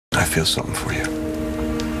I feel something for you.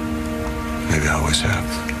 Maybe I always have.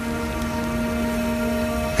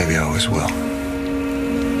 Maybe I always will.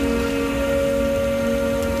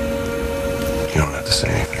 You don't have to say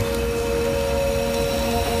anything.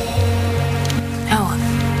 No.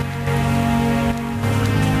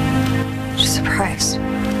 Just surprised.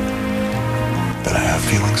 That I have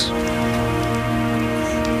feelings?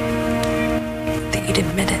 That you'd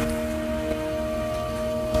admit it.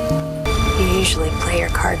 You usually play your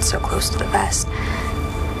cards so close to the vest.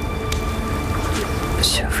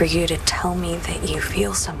 So for you to tell me that you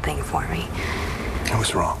feel something for me... I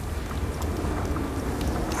was wrong.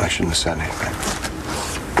 I shouldn't have said anything.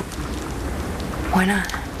 Why not?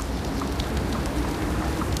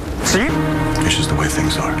 See? It's just the way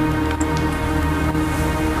things are.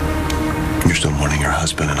 You're still mourning your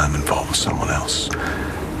husband and I'm involved with someone else.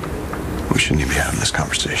 We shouldn't even be having this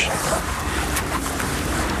conversation.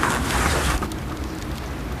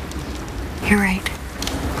 You're right.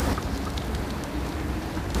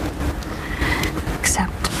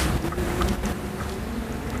 Except...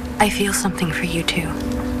 I feel something for you too.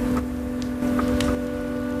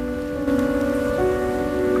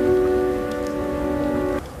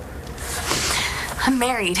 I'm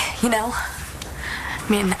married, you know? I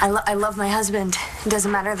mean, I love my husband. It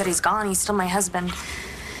doesn't matter that he's gone, he's still my husband.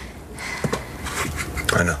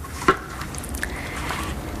 I know.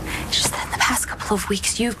 Just that in the past couple of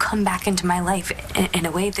weeks, you've come back into my life in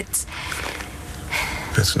a way that's...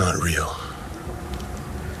 That's not real.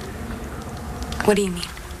 What do you mean?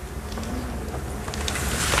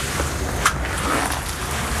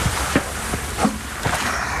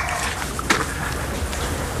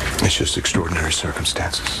 It's just extraordinary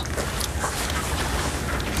circumstances.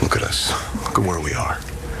 Look at us. Look at where we are.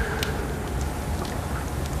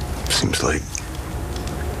 Seems like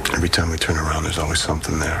every time we turn around, there's always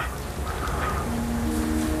something there.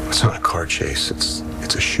 It's not a car chase. It's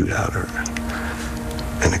a shootout or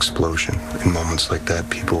an explosion. In moments like that,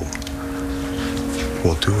 people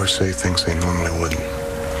will do or say things they normally wouldn't.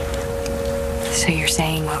 So you're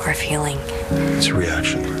saying what we're feeling? It's a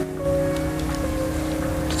reaction to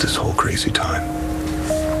this whole crazy time.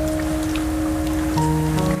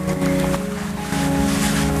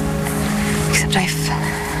 Except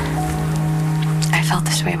I felt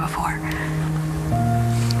this way before.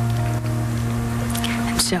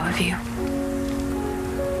 And so have you.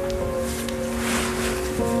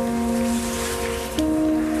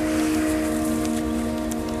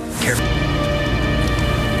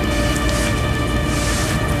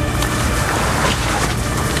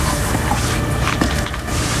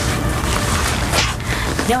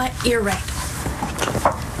 You know what? You're right.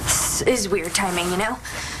 This is weird timing, you know?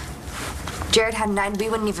 Jared hadn't died, we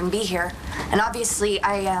wouldn't even be here. And obviously,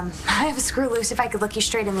 I have a screw loose if I could look you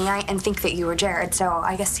straight in the eye and think that you were Jared. So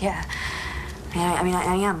I guess, yeah. I mean,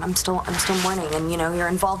 I am. I'm still mourning, and you know, you're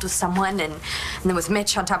involved with someone, and then with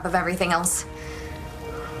Mitch on top of everything else.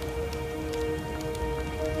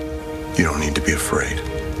 You don't need to be afraid.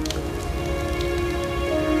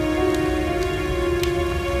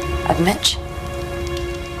 Of Mitch?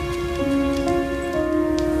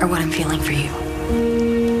 Or what I'm feeling for you?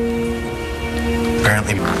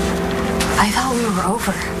 Apparently. I thought we were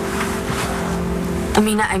over. I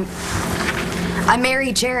mean, I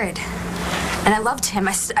married Jared, and I loved him.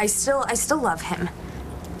 I still love him.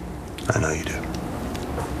 I know you do.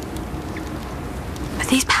 But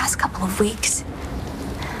these past couple of weeks,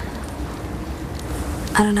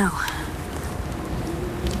 I don't know.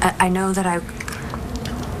 I know that I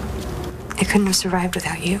couldn't have survived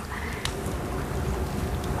without you.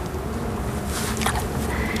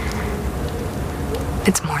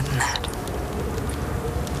 It's more than that.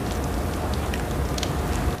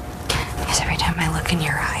 Because every time I look in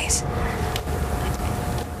your eyes,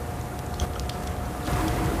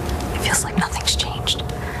 it feels like nothing's changed.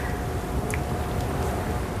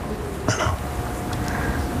 I know.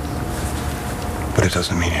 But it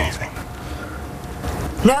doesn't mean anything.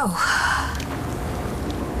 No.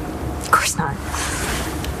 Of course not.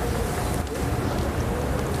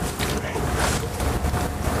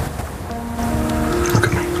 Look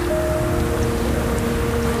at me.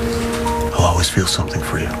 I'll always feel something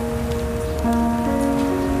for you.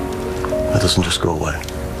 That doesn't just go away.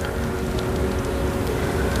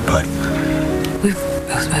 But We've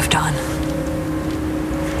both moved on.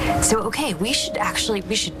 So, okay, we should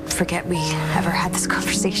forget we ever had this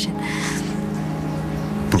conversation.